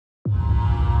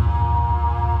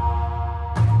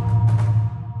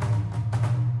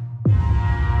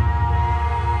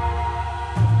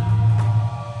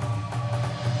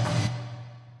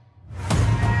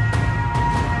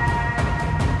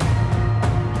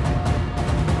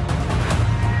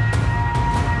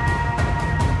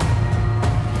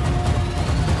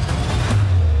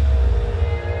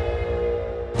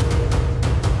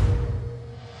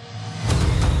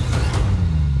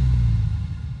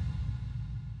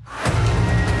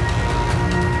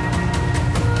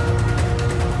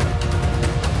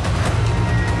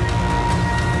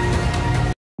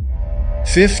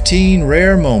15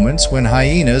 rare moments when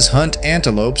hyenas hunt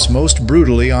antelopes most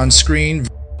brutally on screen.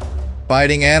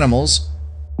 Fighting animals.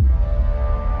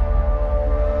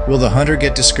 Will the hunter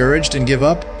get discouraged and give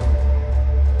up?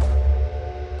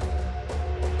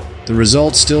 The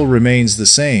result still remains the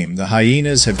same. The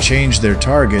hyenas have changed their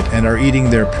target and are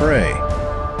eating their prey.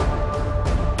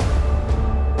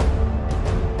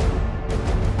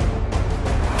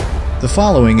 The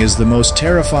following is the most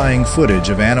terrifying footage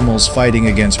of animals fighting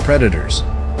against predators.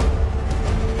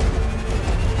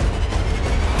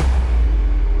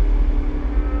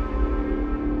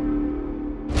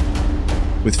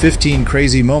 With 15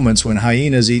 crazy moments when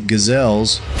hyenas eat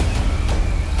gazelles,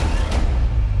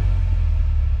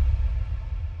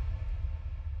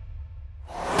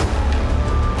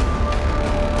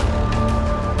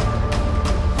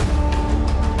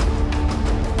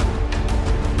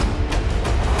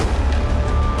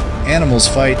 animals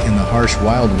fight in the harsh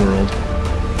wild world.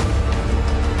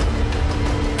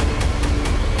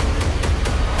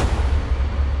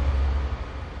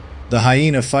 The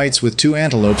hyena fights with two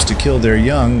antelopes to kill their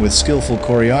young with skillful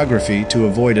choreography to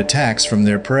avoid attacks from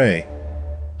their prey.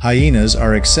 Hyenas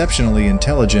are exceptionally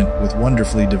intelligent with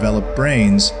wonderfully developed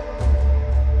brains.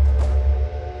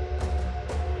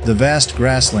 The vast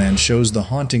grassland shows the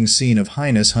haunting scene of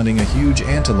hyenas hunting a huge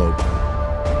antelope.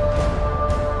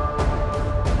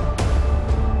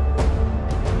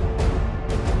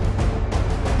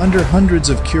 Under hundreds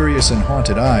of curious and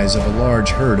haunted eyes of a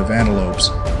large herd of antelopes.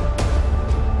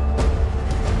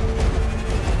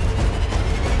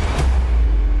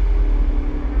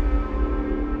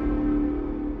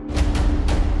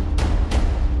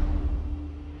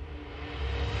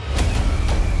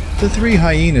 The three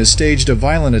hyenas staged a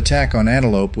violent attack on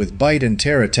antelope with bite and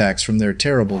tear attacks from their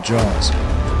terrible jaws.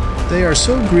 They are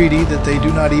so greedy that they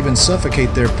do not even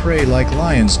suffocate their prey like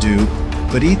lions do,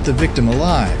 but eat the victim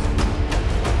alive.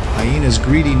 Hyena's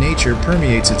greedy nature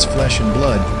permeates its flesh and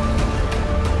blood.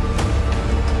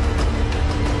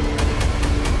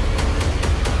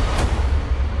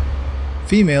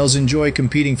 Females enjoy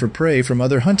competing for prey from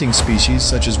other hunting species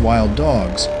such as wild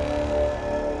dogs.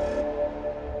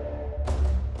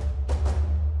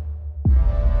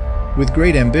 With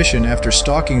great ambition, after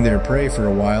stalking their prey for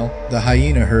a while, the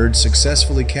hyena herd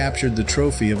successfully captured the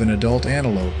trophy of an adult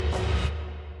antelope.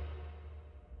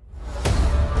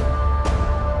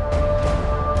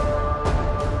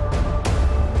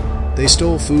 They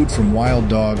stole food from wild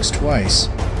dogs twice.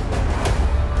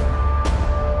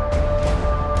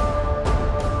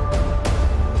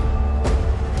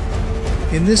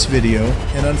 In this video,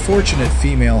 an unfortunate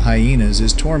female hyena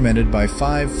is tormented by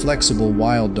 5 flexible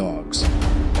wild dogs.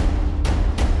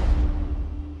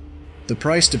 The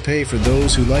price to pay for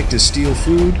those who like to steal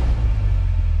food?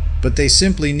 But they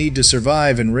simply need to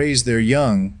survive and raise their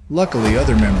young. Luckily,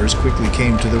 other members quickly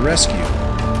came to the rescue.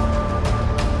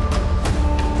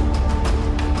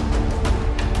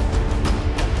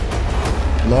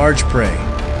 Large prey.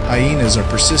 Hyenas are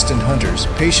persistent hunters,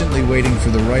 patiently waiting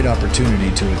for the right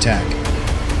opportunity to attack.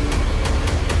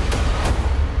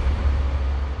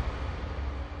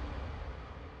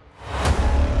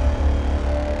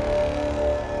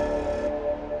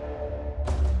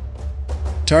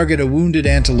 Target a wounded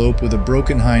antelope with a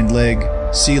broken hind leg,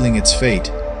 sealing its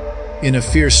fate. In a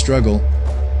fierce struggle,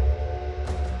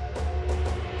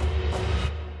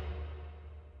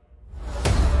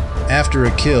 after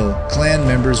a kill, clan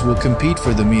members will compete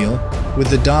for the meal, with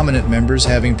the dominant members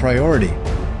having priority.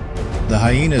 The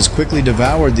hyenas quickly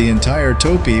devoured the entire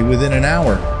topee within an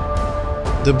hour.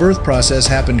 The birth process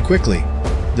happened quickly.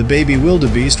 The baby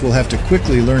wildebeest will have to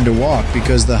quickly learn to walk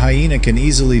because the hyena can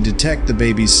easily detect the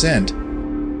baby's scent.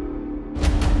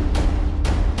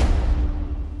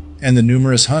 And the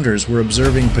numerous hunters were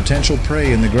observing potential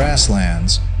prey in the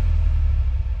grasslands.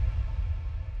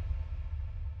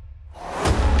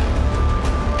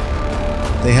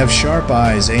 They have sharp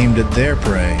eyes aimed at their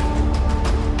prey.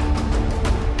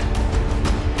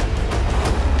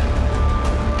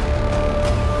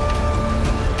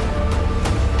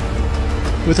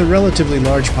 With a relatively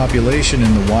large population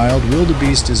in the wild,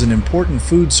 wildebeest is an important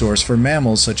food source for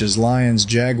mammals such as lions,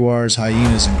 jaguars,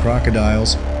 hyenas, and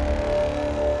crocodiles.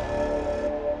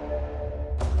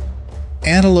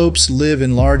 Antelopes live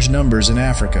in large numbers in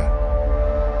Africa.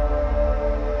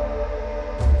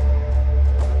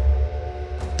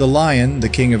 The lion, the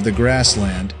king of the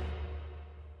grassland,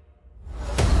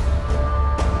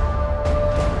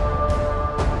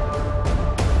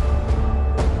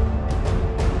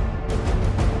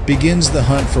 begins the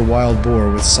hunt for wild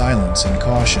boar with silence and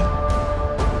caution.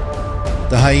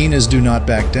 The hyenas do not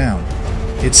back down.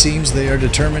 It seems they are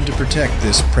determined to protect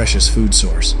this precious food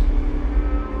source.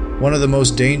 One of the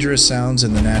most dangerous sounds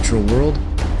in the natural world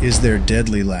is their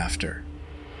deadly laughter.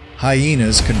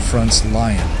 Hyenas confronts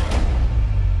lion.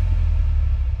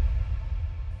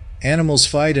 Animals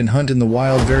fight and hunt in the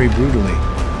wild very brutally.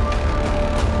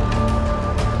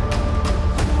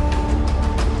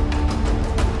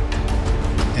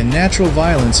 And natural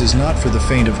violence is not for the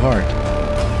faint of heart.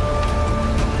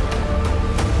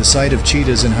 The sight of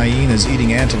cheetahs and hyenas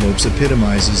eating antelopes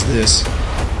epitomizes this.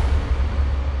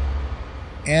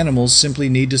 Animals simply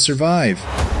need to survive.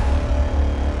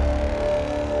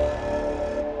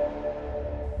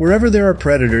 Wherever there are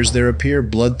predators, there appear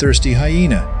bloodthirsty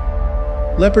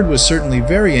hyena. Leopard was certainly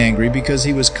very angry because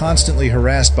he was constantly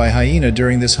harassed by hyena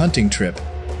during this hunting trip.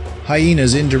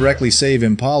 Hyenas indirectly save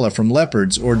impala from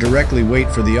leopards or directly wait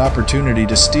for the opportunity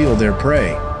to steal their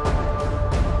prey.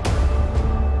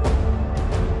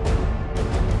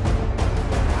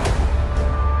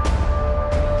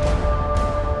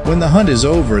 When the hunt is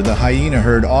over, the hyena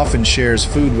herd often shares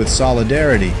food with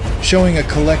solidarity, showing a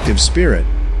collective spirit.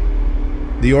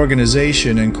 The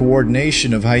organization and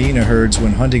coordination of hyena herds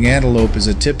when hunting antelope is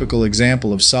a typical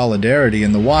example of solidarity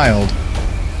in the wild.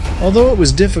 Although it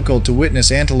was difficult to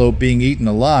witness antelope being eaten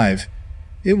alive,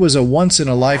 it was a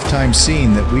once-in-a-lifetime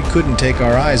scene that we couldn't take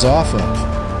our eyes off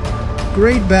of.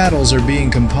 Great battles are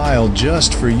being compiled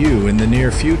just for you in the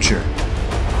near future.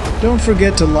 Don't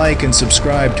forget to like and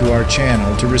subscribe to our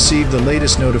channel to receive the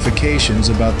latest notifications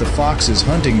about the fox's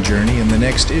hunting journey in the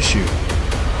next issue.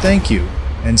 Thank you,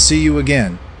 and see you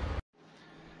again.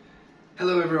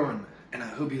 Hello everyone, and I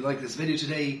hope you like this video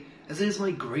today, as it is my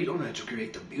great honor to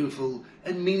create a beautiful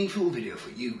and meaningful video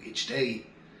for you each day.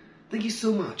 Thank you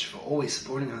so much for always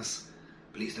supporting us.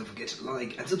 Please don't forget to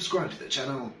like and subscribe to the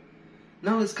channel.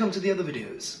 Now let's come to the other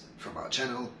videos from our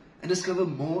channel and discover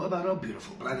more about our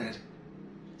beautiful planet.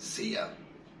 See ya.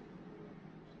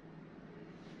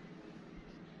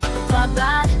 I'm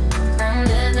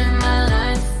living my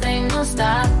life, ain't no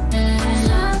stopping.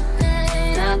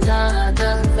 Nah,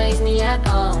 doesn't faze me at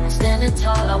all. I'm standing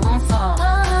tall, I won't fall.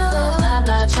 Blah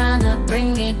blah trying to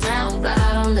bring me down, but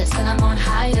I don't listen, I'm on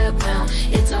higher ground.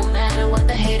 It don't matter what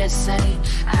the haters say,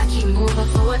 I keep moving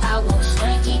forward, I won't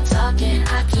shrink. Keep talking,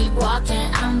 I keep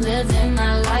walking. I'm living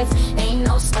my life, ain't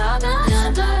no stopping. Nah,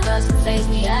 doesn't faze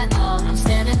me at all. I'm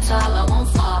standing tall, I won't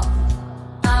fall.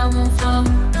 I won't fall,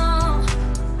 no,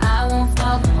 I won't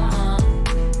fall.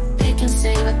 They can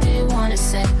say what they wanna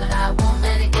say, but I won't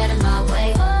let it get in my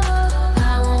way.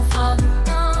 I won't fall,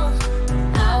 no,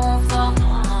 I won't fall.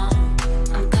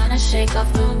 I'm gonna shake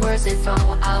off the words they throw.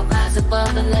 I'll rise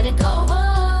above and let it go.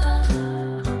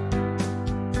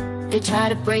 They try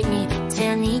to break me,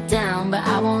 tear me down, but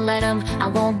I won't let them, I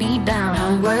won't be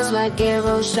bound. Words like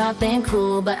arrows, sharp and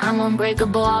cool, but I'm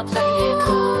unbreakable, I'll play it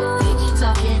cool. They keep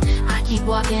talking, I keep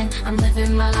walking, I'm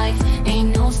living my life,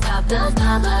 ain't no stop. Blah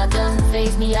doesn't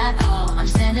faze me at all. I'm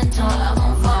standing tall, I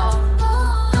won't fall.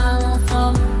 I won't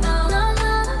fall,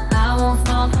 I won't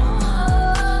fall.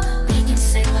 They can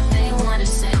say what they wanna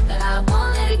say, but I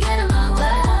won't let it get in my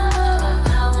way.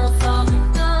 I won't fall,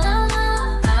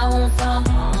 I won't fall.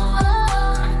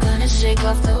 I'm gonna shake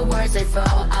off the words they throw.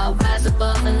 I'll rise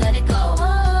above and let it go.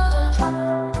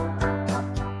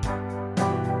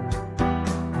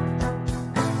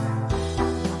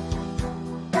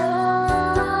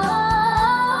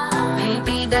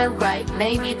 They're right,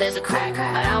 maybe there's a crack,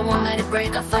 but I won't let it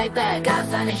break, I'll fight back. Gotta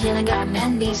find a healing, gotta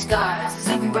mend these scars.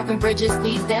 Even broken bridges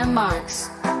leave their marks.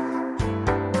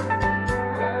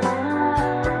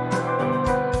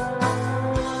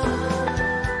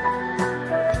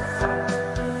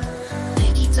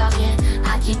 They keep talking,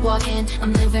 I keep walking,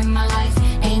 I'm living my life,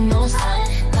 ain't no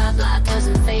stopping. Blah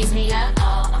doesn't faze me at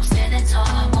all. I'm standing tall,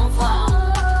 I won't fall.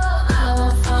 I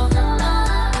won't fall, I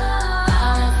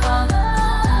won't fall.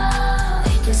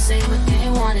 Say what they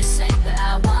wanna say, but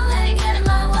I won't let it get in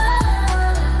my way.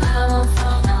 I won't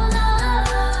fall, I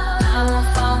won't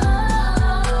fall.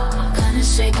 I'm gonna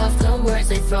shake off the words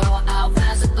they throw.